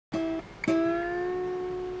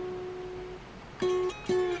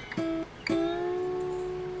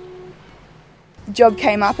job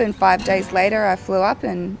came up and 5 days later I flew up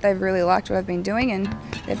and they've really liked what I've been doing and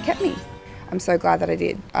they've kept me. I'm so glad that I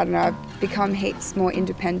did. I don't know, I've become heaps more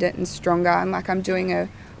independent and stronger. I'm doing a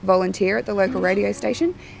volunteer at the local radio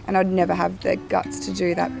station and I'd never have the guts to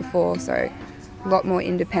do that before, so a lot more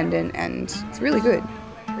independent and it's really good.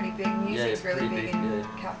 Pretty big, music's really big in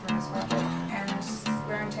Katherine as well. And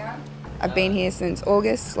we're in town. I've been here since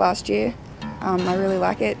August last year. I really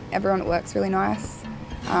like it. Everyone at work's really nice.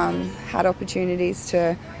 Had opportunities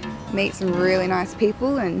to meet some really nice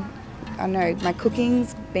people and I know my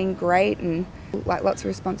cooking's been great and like lots of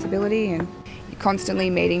responsibility and you're constantly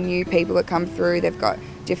meeting new people that come through. They've got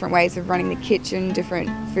different ways of running the kitchen, different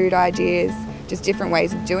food ideas, just different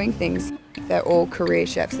ways of doing things. They're all career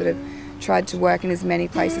chefs that have tried to work in as many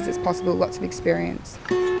places as possible, lots of experience.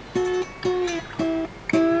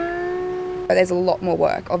 But there's a lot more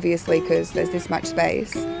work, obviously, because there's this much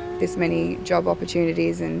space, this many job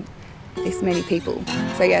opportunities and this many people.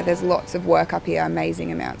 So yeah, there's lots of work up here,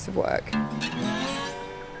 amazing amounts of work.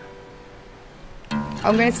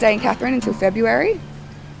 I'm going to stay in Katherine until February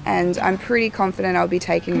and I'm pretty confident I'll be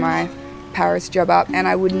taking my Paris job up, and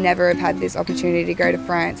I would never have had this opportunity to go to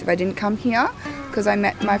France if I didn't come here, because I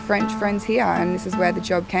met my French friends here and this is where the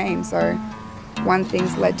job came, so one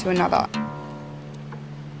thing's led to another.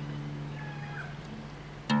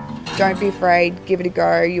 Don't be afraid, give it a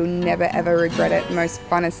go, you'll never ever regret it. The most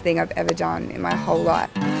funnest thing I've ever done in my whole life.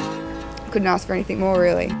 Couldn't ask for anything more,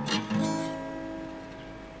 really.